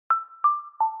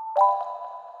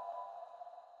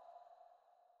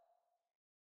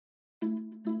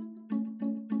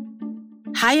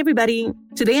Hi, everybody.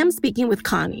 Today I'm speaking with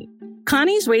Connie.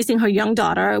 Connie's raising her young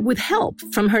daughter with help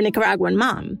from her Nicaraguan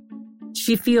mom.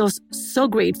 She feels so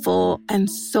grateful and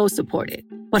so supported.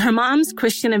 But her mom's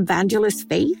Christian evangelist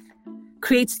faith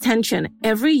creates tension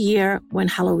every year when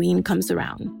Halloween comes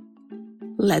around.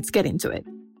 Let's get into it.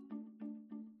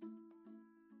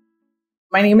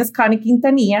 My name is Connie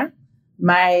Quintanilla.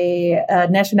 My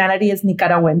nationality is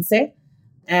Nicaragüense,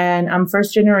 and I'm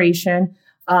first generation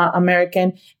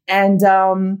American. And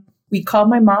we call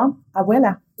my mom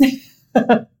Abuela.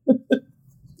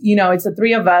 It's the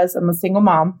three of us. I'm a single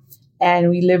mom, and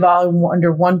we live all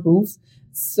under one roof.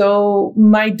 So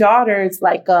my daughter is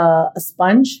like a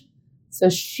sponge. So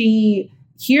she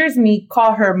hears me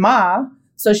call her Ma.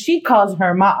 So she calls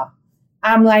her Ma.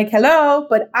 I'm like, hello,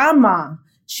 but I'm Ma.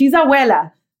 She's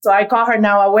Abuela. So I call her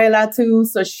now Abuela too.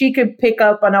 So she could pick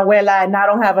up on Abuela and I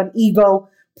don't have an ego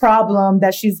problem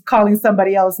that she's calling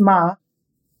somebody else Ma.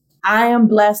 I am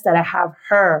blessed that I have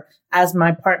her as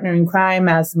my partner in crime,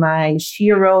 as my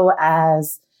shiro,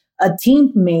 as a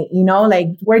teammate, like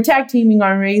we're tag teaming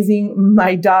on raising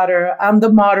my daughter. I'm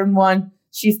the modern one.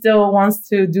 She still wants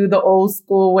to do the old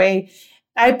school way.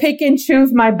 I pick and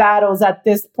choose my battles at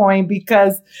this point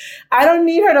because I don't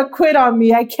need her to quit on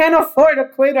me. I can't afford to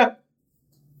quit her.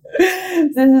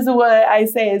 This is what I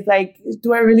say is like,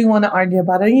 do I really want to argue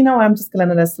about it? I'm just going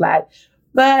to let it slide.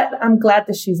 But I'm glad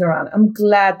that she's around. I'm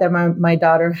glad that my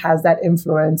daughter has that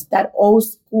influence, that old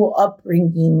school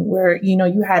upbringing where,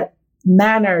 you had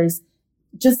manners,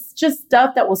 just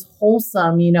stuff that was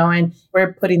wholesome, and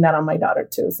we're putting that on my daughter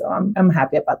too. So I'm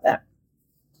happy about that.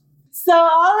 So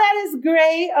all that is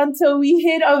great until we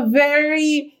hit a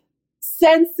very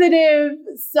sensitive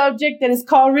subject that is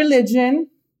called religion.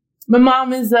 My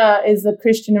mom is a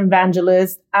Christian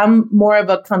evangelist. I'm more of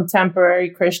a contemporary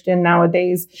Christian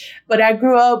nowadays, but I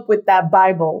grew up with that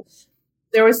Bible.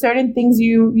 There were certain things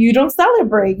you don't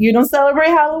celebrate. You don't celebrate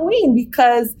Halloween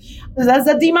because that's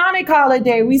a demonic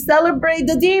holiday. We celebrate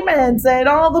the demons and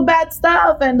all the bad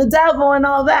stuff and the devil and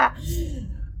all that.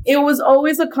 It was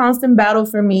always a constant battle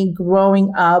for me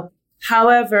growing up.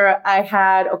 However, I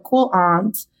had a cool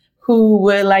aunt who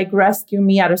would rescue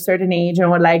me at a certain age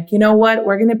and were like, you know what,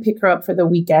 we're going to pick her up for the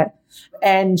weekend.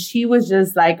 And she was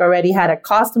just already had a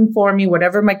costume for me.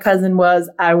 Whatever my cousin was,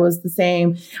 I was the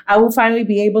same. I will finally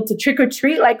be able to trick or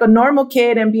treat like a normal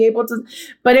kid and be able to,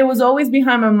 but it was always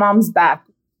behind my mom's back.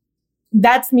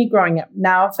 That's me growing up.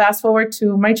 Now, fast forward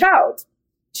to my child.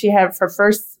 She had her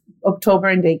first October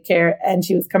in daycare and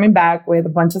she was coming back with a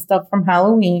bunch of stuff from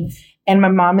Halloween. And my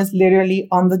mom is literally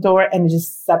on the door and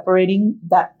just separating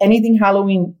that anything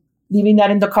Halloween, leaving that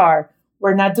in the car.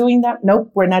 We're not doing that.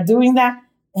 Nope, we're not doing that.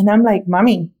 And I'm like,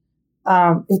 Mommy,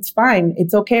 it's fine.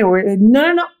 It's okay.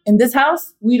 No. In this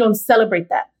house, we don't celebrate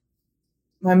that.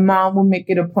 My mom will make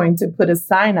it a point to put a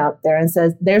sign out there and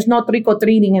says, there's no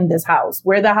trick-or-treating in this house.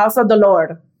 We're the house of the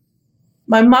Lord.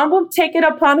 My mom will take it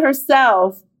upon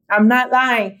herself. I'm not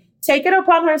lying. Take it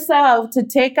upon herself to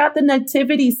take out the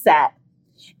nativity set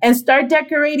and start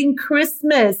decorating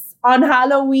Christmas on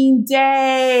Halloween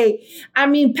Day. I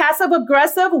mean, passive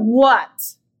aggressive,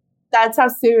 what? That's how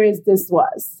serious this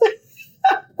was.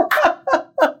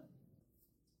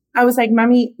 I was like,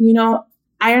 Mommy,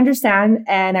 I understand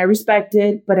and I respect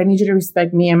it, but I need you to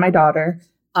respect me and my daughter.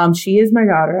 She is my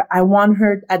daughter. I want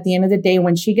her at the end of the day,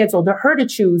 when she gets older, her to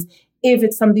choose if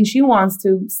it's something she wants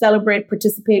to celebrate,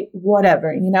 participate,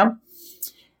 whatever,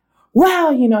 Well,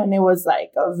 and it was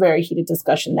a very heated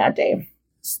discussion that day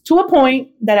to a point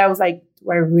that I was like,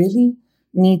 do I really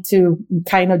need to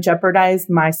kind of jeopardize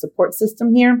my support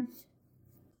system here?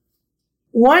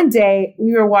 One day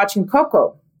we were watching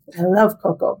Coco. I love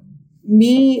Coco.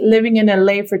 Me living in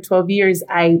LA for 12 years,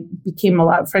 I became a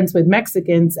lot of friends with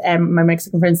Mexicans and my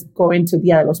Mexican friends go into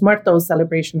Dia de los Muertos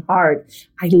celebration hard.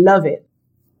 I love it.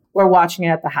 We're watching it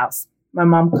at the house. My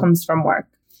mom comes from work.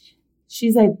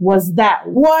 She's like,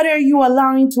 what are you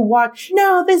allowing to watch?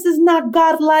 No, this is not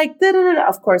godlike. Da, da, da.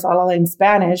 Of course, all in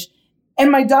Spanish.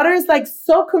 And my daughter is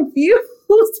so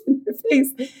confused in her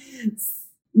face.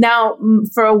 Now,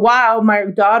 for a while, my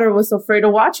daughter was afraid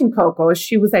of watching Coco.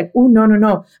 She was like, oh,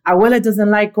 no. Abuela doesn't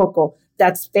like Coco.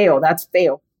 That's fail.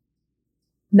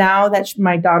 Now that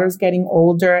my daughter's getting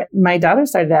older, my daughter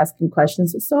started asking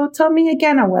questions. So tell me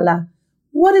again, Abuela,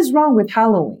 what is wrong with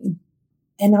Halloween?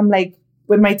 And I'm like,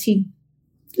 with my tea.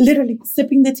 Literally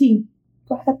sipping the tea.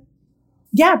 Go ahead.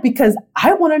 Yeah, because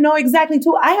I want to know exactly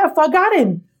too. I have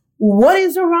forgotten. What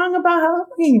is wrong about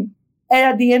Halloween? And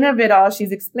at the end of it all,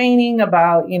 she's explaining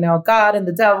about, God and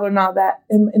the devil and all that.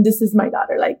 And this is my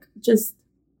daughter.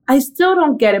 I still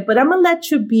don't get it, but I'm going to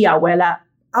let you be, abuela.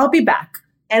 I'll be back.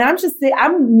 And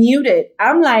I'm muted.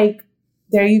 I'm like,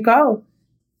 there you go.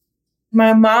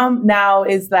 My mom now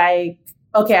is like,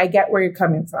 okay, I get where you're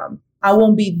coming from. I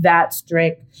won't be that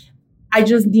strict. I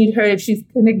just need her, if she's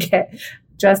going to get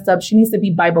dressed up, she needs to be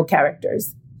Bible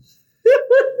characters.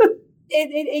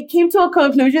 It came to a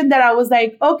conclusion that I was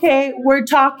like, okay, we're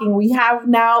talking. We have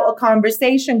now a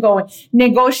conversation going.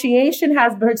 Negotiation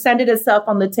has presented itself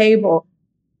on the table.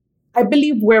 I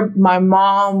believe where my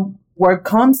mom, where it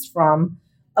comes from,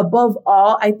 above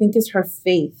all, I think is her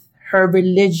faith, her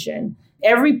religion.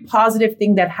 Every positive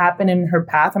thing that happened in her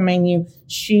path. I mean,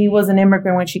 she was an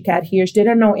immigrant when she got here. She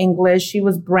didn't know English. She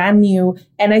was brand new.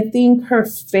 And I think her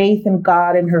faith in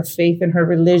God and her faith in her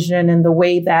religion and the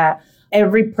way that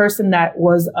every person that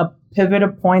was a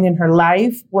pivotal point in her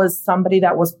life was somebody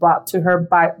that was brought to her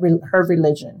by her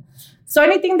religion. So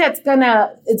anything it's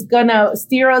gonna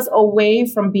steer us away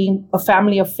from being a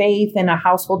family of faith and a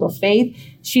household of faith,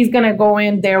 she's gonna go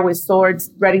in there with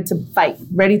swords, ready to fight,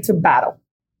 ready to battle.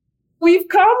 We've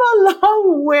come a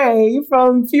long way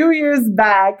from a few years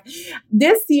back.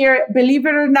 This year, believe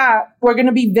it or not, we're going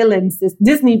to be villains,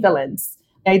 Disney villains.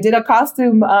 I did a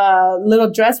costume,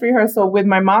 little dress rehearsal with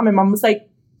my mom, and mom was like,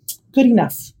 good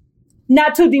enough.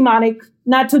 Not too demonic,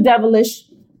 not too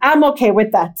devilish. I'm okay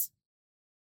with that.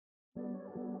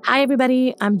 Hi,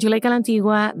 everybody. I'm Juleyka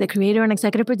Lantigua, the creator and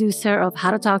executive producer of How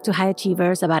to Talk to High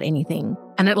Achievers About Anything.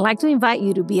 And I'd like to invite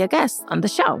you to be a guest on the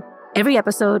show. Every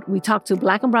episode, we talk to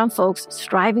Black and brown folks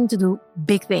striving to do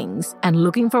big things and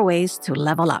looking for ways to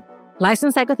level up.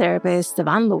 Licensed psychotherapist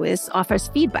Devon Lewis offers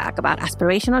feedback about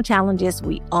aspirational challenges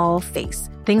we all face.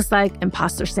 Things like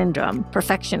imposter syndrome,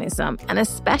 perfectionism, and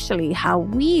especially how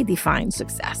we define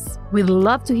success. We'd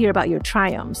love to hear about your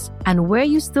triumphs and where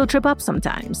you still trip up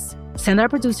sometimes. Send our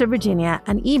producer, Virginia,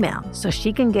 an email so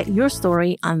she can get your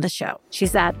story on the show.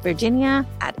 She's at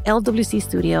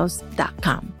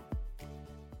virginia@lwcstudios.com.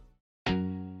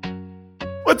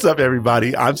 What's up,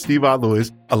 everybody? I'm Stevon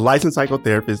Lewis, a licensed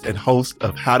psychotherapist and host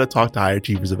of How to Talk to High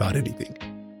Achievers About Anything.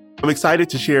 I'm excited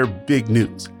to share big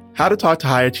news. How to Talk to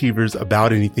High Achievers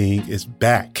About Anything is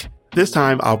back. This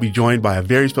time, I'll be joined by a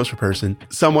very special person,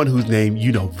 someone whose name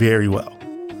you know very well.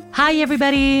 Hi,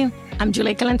 everybody. I'm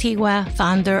Juleyka Lantigua,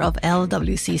 founder of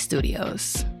LWC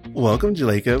Studios. Welcome,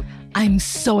 Juleyka. I'm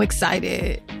so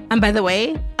excited. And by the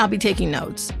way, I'll be taking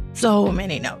notes. So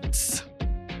many notes.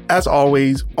 As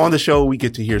always, on the show, we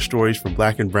get to hear stories from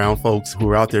Black and brown folks who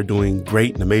are out there doing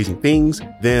great and amazing things.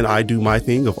 Then I do my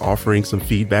thing of offering some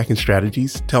feedback and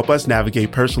strategies to help us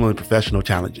navigate personal and professional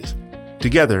challenges.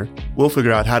 Together, we'll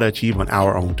figure out how to achieve on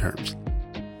our own terms.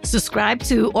 Subscribe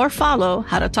to or follow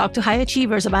How to Talk to High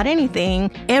Achievers About Anything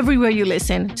everywhere you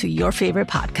listen to your favorite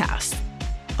podcast.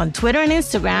 On Twitter and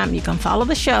Instagram, you can follow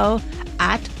the show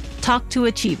at Talk to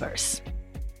Achievers.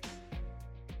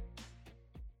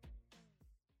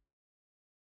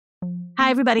 Hi,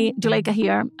 everybody. Juleyka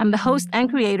here. I'm the host and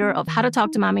creator of How to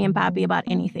Talk to Mommy and Papi About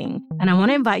Anything, and I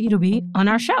want to invite you to be on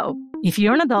our show. If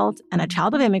you're an adult and a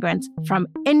child of immigrants from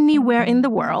anywhere in the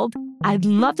world, I'd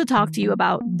love to talk to you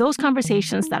about those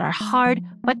conversations that are hard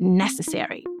but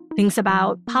necessary. Things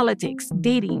about politics,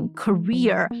 dating,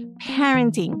 career,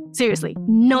 parenting. Seriously,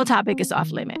 no topic is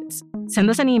off limits. Send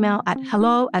us an email at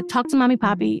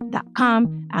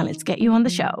hello@talktomommypapi.com and let's get you on the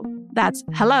show. That's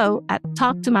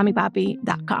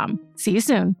hello@talktomommypapi.com. See you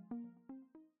soon.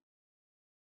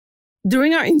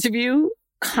 During our interview,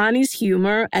 Connie's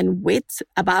humor and wit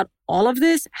about all of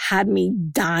this had me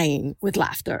dying with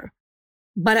laughter.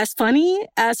 But as funny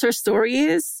as her story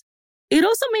is, it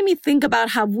also made me think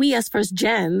about how we as first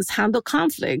gens handle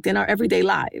conflict in our everyday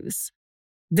lives.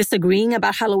 Disagreeing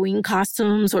about Halloween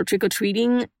costumes or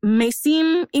trick-or-treating may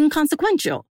seem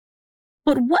inconsequential.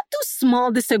 But what do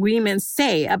small disagreements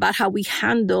say about how we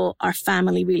handle our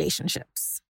family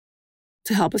relationships?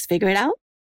 To help us figure it out,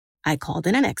 I called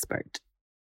in an expert.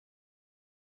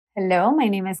 Hello, my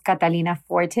name is Catalina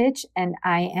Fortich, and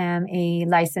I am a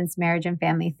licensed marriage and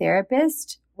family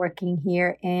therapist working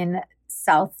here in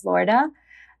South Florida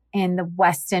in the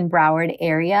Weston Broward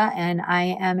area, and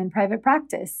I am in private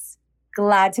practice.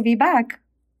 Glad to be back.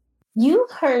 You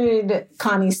heard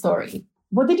Connie's story.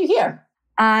 What did you hear?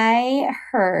 I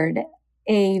heard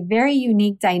a very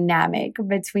unique dynamic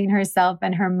between herself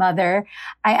and her mother.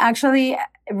 I actually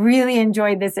really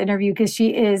enjoyed this interview because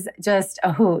she is just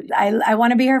a hoot. I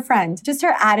want to be her friend. Just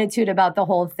her attitude about the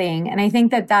whole thing. And I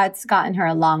think that that's gotten her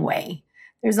a long way.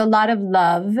 There's a lot of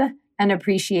love and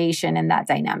appreciation in that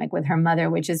dynamic with her mother,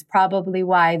 which is probably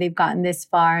why they've gotten this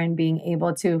far and being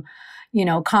able to,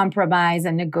 compromise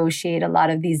and negotiate a lot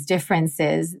of these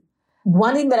differences.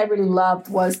 one thing that I really loved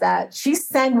was that she's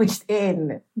sandwiched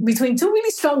in between two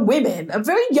really strong women, a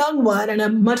very young one and a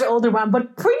much older one,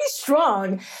 but pretty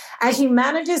strong. And she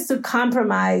manages to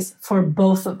compromise for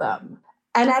both of them.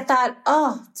 And I thought,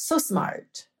 oh, so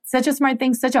smart. Such a smart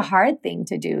thing, such a hard thing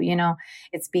to do. You know,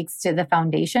 it speaks to the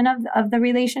foundation of the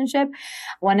relationship.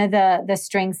 One of the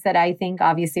strengths that I think,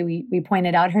 obviously, we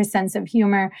pointed out her sense of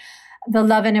humor, the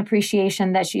love and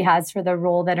appreciation that she has for the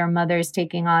role that her mother is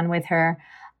taking on with her,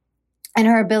 and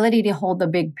her ability to hold the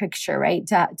big picture, right?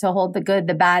 To hold the good,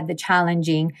 the bad, the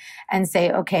challenging, and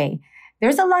say, okay,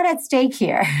 there's a lot at stake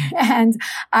here. And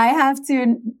I have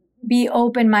to be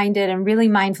open-minded and really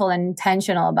mindful and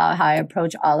intentional about how I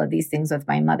approach all of these things with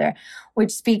my mother,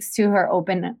 which speaks to her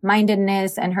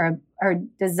open-mindedness and her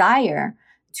desire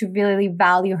to really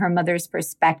value her mother's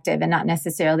perspective and not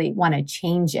necessarily want to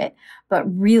change it, but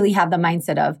really have the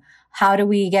mindset of, how do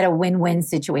we get a win-win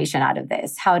situation out of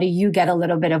this? How do you get a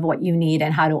little bit of what you need?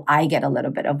 And how do I get a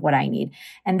little bit of what I need?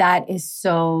 And that is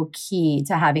so key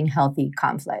to having healthy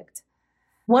conflict.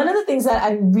 One of the things that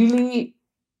I really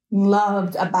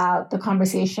loved about the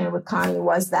conversation with Connie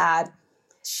was that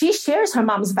she shares her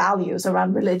mom's values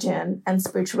around religion and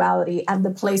spirituality and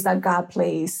the place that God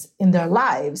plays in their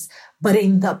lives. But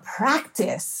in the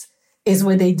practice is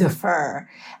where they differ.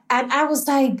 And I was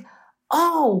like,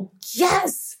 oh,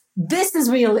 yes, this is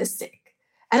realistic.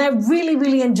 And I really,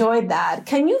 really enjoyed that.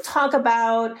 Can you talk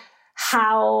about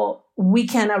how we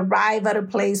can arrive at a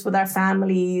place with our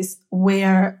families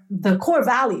where the core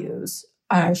values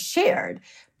are shared,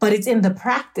 but it's in the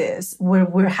practice where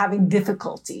we're having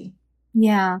difficulty?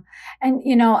 Yeah. And,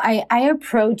 you know, I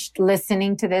approached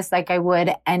listening to this like I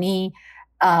would any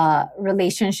couple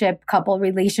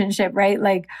relationship, right?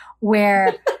 Like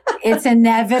where it's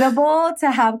inevitable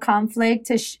to have conflict,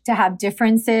 to have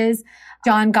differences.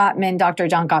 Dr.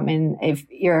 John Gottman, if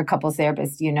you're a couples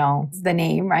therapist, you know the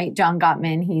name, right? John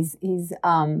Gottman, he's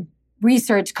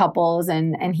researched couples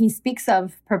and he speaks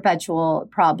of perpetual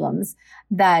problems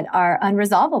that are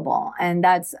unresolvable. And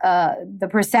that's the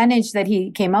percentage that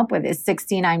he came up with is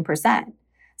 69%.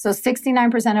 So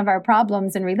 69% of our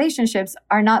problems in relationships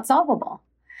are not solvable.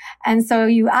 And so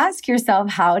you ask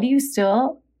yourself, how do you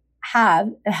still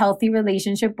have a healthy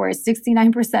relationship where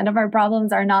 69% of our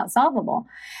problems are not solvable?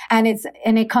 And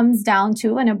it comes down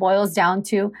to, and it boils down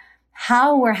to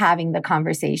how we're having the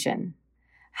conversation.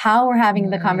 How we're having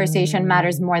the conversation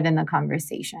matters more than the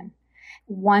conversation.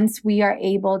 Once we are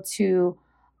able to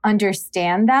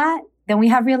understand that, then we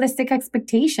have realistic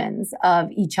expectations of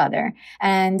each other.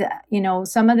 And, you know,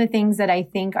 some of the things that I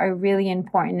think are really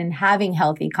important in having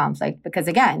healthy conflict, because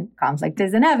again, conflict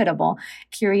is inevitable.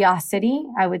 Curiosity,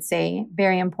 I would say,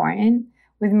 very important,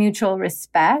 with mutual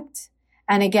respect.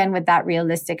 And again, with that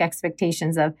realistic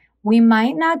expectations of, we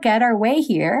might not get our way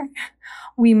here.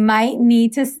 We might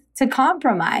need to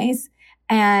compromise.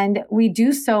 And we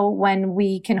do so when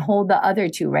we can hold the other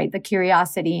two, right? The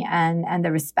curiosity and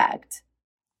the respect.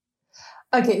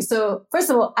 Okay, so first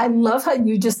of all, I love how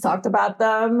you just talked about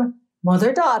them,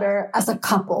 mother-daughter, as a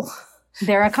couple.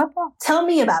 They're a couple. Tell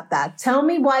me about that. Tell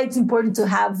me why it's important to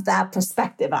have that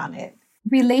perspective on it.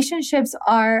 Relationships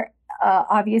are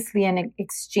obviously an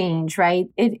exchange, right?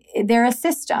 They're a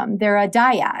system. They're a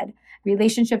dyad.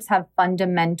 Relationships have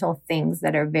fundamental things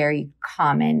that are very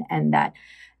common and that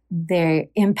they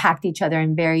impact each other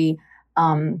in very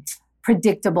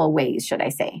predictable ways, should I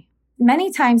say.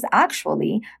 Many times,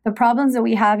 actually, the problems that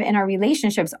we have in our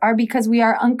relationships are because we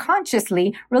are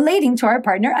unconsciously relating to our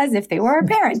partner as if they were a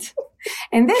parent.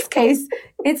 In this case,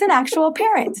 it's an actual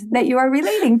parent that you are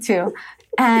relating to.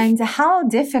 And how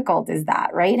difficult is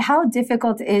that, right? How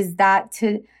difficult is that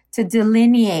to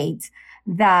delineate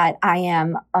that I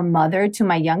am a mother to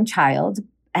my young child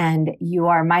and you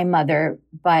are my mother,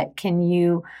 but can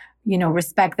you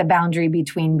respect the boundary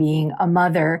between being a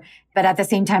mother, but at the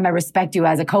same time, I respect you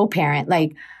as a co-parent.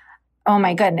 Like, oh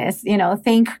my goodness,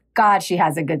 thank God she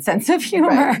has a good sense of humor.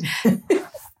 Right.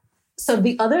 So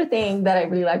the other thing that I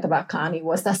really liked about Connie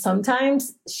was that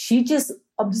sometimes she just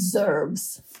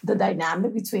observes the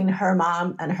dynamic between her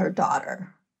mom and her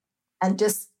daughter and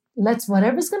just lets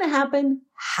whatever's going to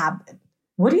happen.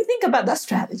 What do you think about that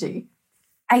strategy?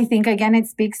 I think, again, it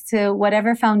speaks to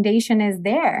whatever foundation is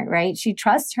there, right? She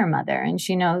trusts her mother and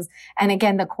she knows, and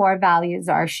again, the core values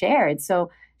are shared.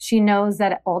 So she knows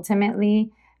that ultimately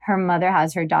her mother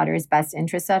has her daughter's best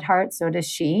interests at heart. So does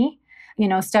she.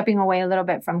 Stepping away a little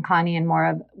bit from Connie and more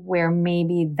of where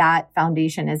maybe that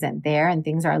foundation isn't there and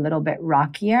things are a little bit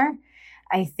rockier.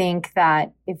 I think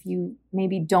that if you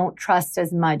maybe don't trust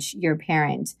as much your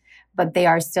parent, but they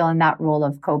are still in that role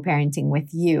of co-parenting with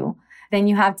you, then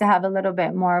you have to have a little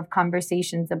bit more of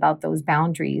conversations about those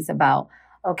boundaries, about,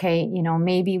 okay,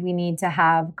 maybe we need to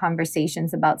have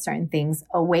conversations about certain things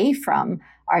away from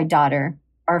our daughter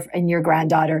and your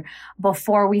granddaughter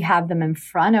before we have them in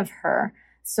front of her,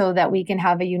 so that we can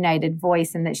have a united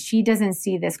voice and that she doesn't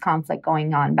see this conflict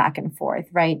going on back and forth,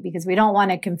 right? Because we don't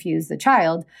want to confuse the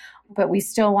child, but we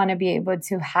still want to be able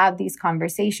to have these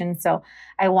conversations. So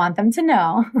I want them to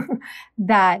know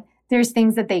that there's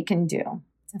things that they can do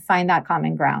to find that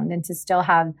common ground and to still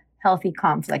have healthy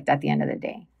conflict at the end of the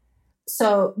day.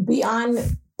 So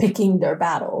beyond picking their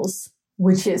battles,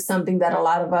 which is something that a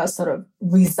lot of us sort of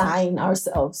resign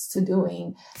ourselves to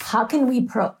doing, how can we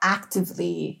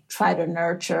proactively try to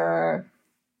nurture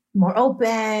more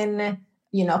open,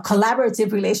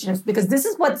 collaborative relationships? Because this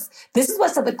is what's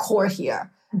at the core here.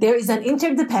 There is an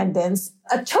interdependence,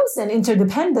 a chosen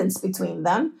interdependence between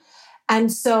them.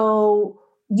 And so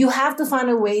you have to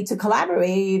find a way to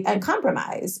collaborate and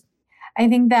compromise. I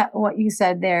think that what you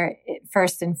said there,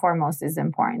 first and foremost, is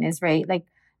important, is right. Like,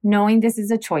 knowing this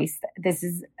is a choice. This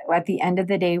is, at the end of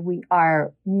the day, we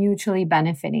are mutually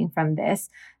benefiting from this.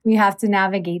 We have to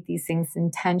navigate these things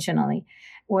intentionally,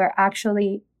 where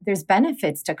actually there's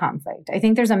benefits to conflict. I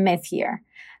think there's a myth here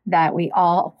that we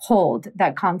all hold,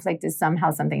 that conflict is somehow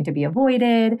something to be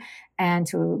avoided and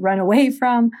to run away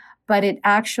from, but it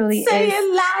actually Say is.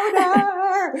 it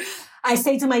louder. I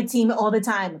say to my team all the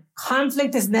time,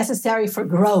 conflict is necessary for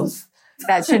growth.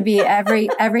 That should be every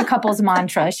couple's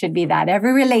mantra, should be that.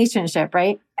 Every relationship,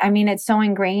 right? I mean, it's so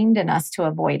ingrained in us to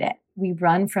avoid it. We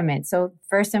run from it. So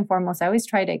first and foremost, I always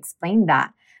try to explain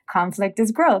that. Conflict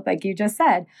is growth, like you just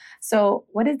said. So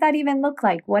what does that even look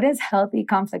like? What does healthy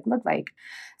conflict look like?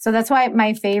 So that's why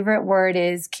my favorite word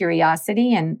is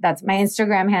curiosity. And that's my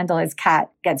Instagram handle is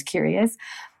Cat Gets Curious.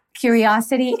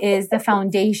 Curiosity is the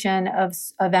foundation of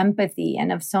empathy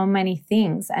and of so many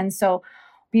things. And so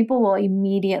people will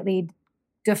immediately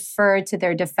defer to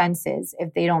their defenses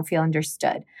if they don't feel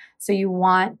understood. So you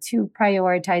want to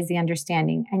prioritize the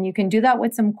understanding. And you can do that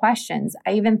with some questions.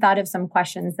 I even thought of some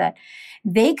questions that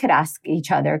they could ask each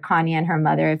other, Connie and her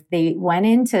mother, if they went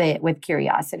into it with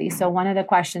curiosity. So one of the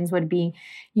questions would be,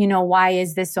 why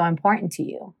is this so important to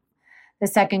you? The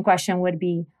second question would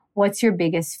be, what's your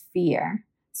biggest fear?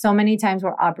 So many times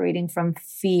we're operating from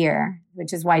fear,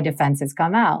 which is why defenses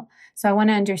come out. So I want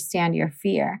to understand your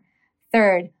fear.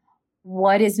 Third,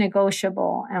 what is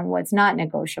negotiable and what's not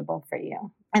negotiable for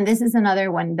you? And this is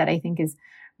another one that I think is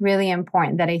really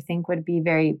important, that I think would be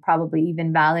very probably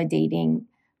even validating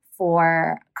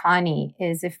for Connie,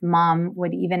 is if mom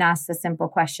would even ask the simple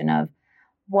question of,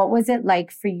 what was it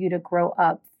like for you to grow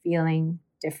up feeling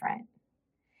different?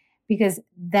 Because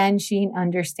then she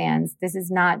understands this is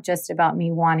not just about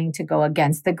me wanting to go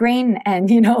against the grain and,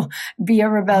 be a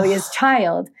rebellious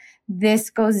child. This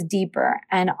goes deeper,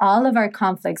 and all of our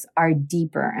conflicts are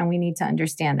deeper, and we need to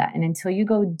understand that. And until you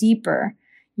go deeper,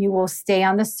 you will stay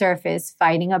on the surface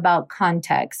fighting about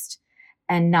context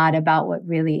and not about what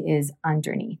really is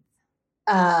underneath.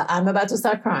 I'm about to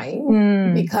start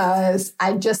crying because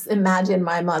I just imagine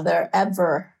my mother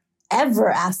ever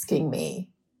asking me,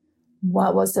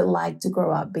 what was it like to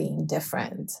grow up being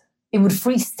different? It would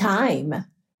freeze time.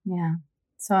 Yeah,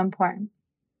 so important.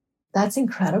 That's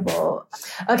incredible.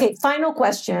 Okay, final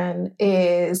question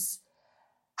is,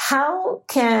 how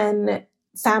can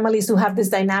families who have this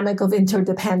dynamic of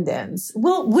interdependence,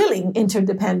 willing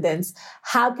interdependence,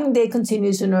 how can they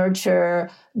continue to nurture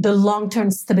the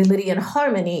long-term stability and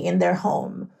harmony in their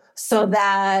home so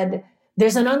that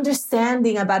there's an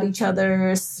understanding about each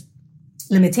other's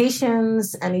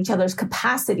limitations and each other's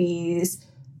capacities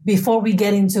before we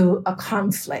get into a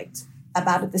conflict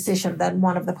about a decision that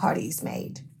one of the parties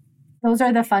made? Those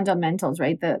are the fundamentals,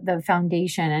 right? The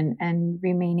foundation and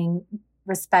remaining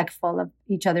respectful of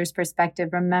each other's perspective,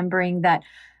 remembering that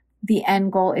the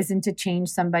end goal isn't to change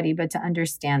somebody, but to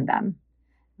understand them,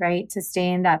 right? To stay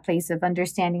in that place of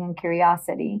understanding and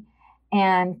curiosity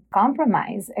and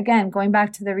compromise. Again, going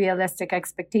back to the realistic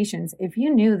expectations, if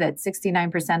you knew that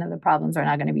 69% of the problems are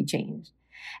not going to be changed,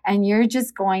 and you're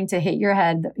just going to hit your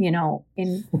head,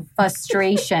 in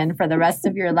frustration for the rest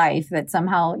of your life that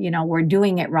somehow, we're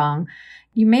doing it wrong.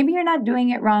 Maybe you're not doing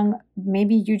it wrong.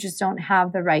 Maybe you just don't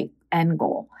have the right end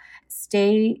goal.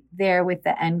 Stay there with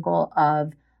the end goal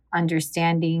of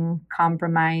understanding,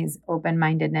 compromise,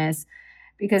 open-mindedness,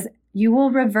 because you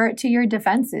will revert to your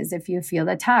defenses if you feel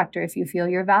attacked or if you feel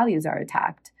your values are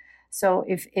attacked. So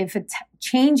if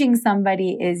changing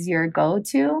somebody is your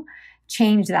go-to,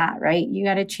 change that, right? You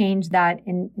got to change that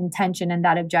intention and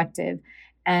that objective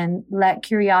and let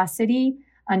curiosity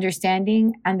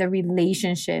understanding, and the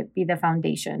relationship be the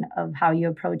foundation of how you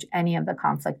approach any of the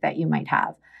conflict that you might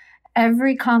have.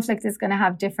 Every conflict is going to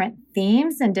have different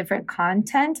themes and different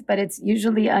content, but it's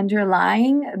usually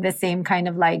underlying the same kind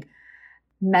of like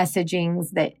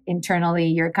messagings that internally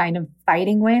you're kind of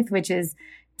fighting with, which is,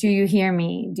 do you hear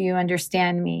me? Do you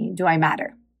understand me? Do I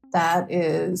matter? That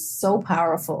is so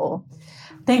powerful.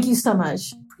 Thank you so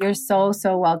much. You're so,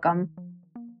 so welcome.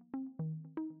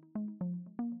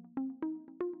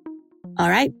 All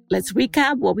right, let's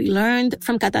recap what we learned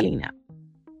from Catalina.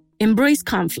 Embrace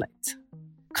conflict.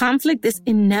 Conflict is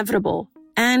inevitable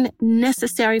and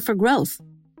necessary for growth.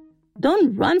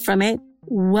 Don't run from it,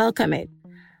 welcome it.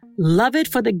 Love it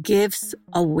for the gifts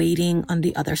awaiting on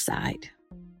the other side.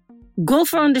 Go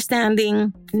for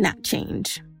understanding, not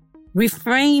change.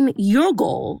 Reframe your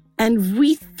goal and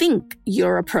rethink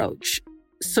your approach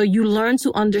so you learn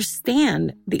to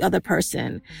understand the other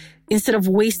person instead of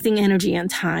wasting energy and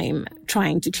time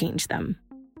trying to change them.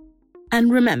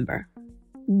 And remember,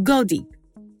 go deep.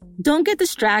 Don't get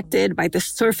distracted by the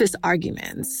surface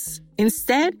arguments.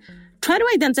 Instead, try to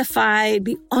identify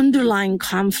the underlying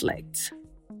conflict,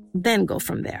 then go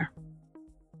from there.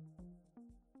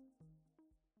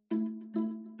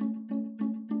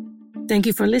 Thank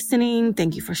you for listening.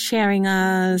 Thank you for sharing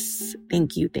us.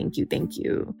 Thank you, thank you, thank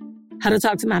you. How to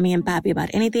Talk to Mommy and Papi About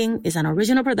Anything is an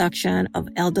original production of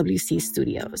LWC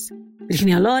Studios.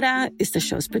 Virginia Lora is the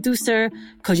show's producer.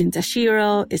 Kojin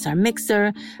Tashiro is our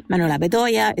mixer. Manuela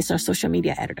Bedoya is our social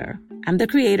media editor. I'm the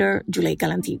creator, Juleika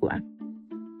Lantigua.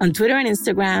 On Twitter and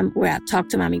Instagram, we're at Talk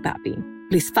to Mommy Papi.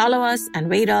 Please follow us and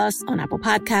rate us on Apple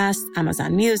Podcasts,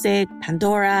 Amazon Music,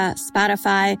 Pandora,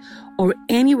 Spotify, or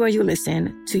anywhere you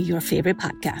listen to your favorite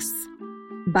podcasts.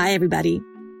 Bye, everybody.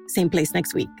 Same place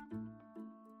next week.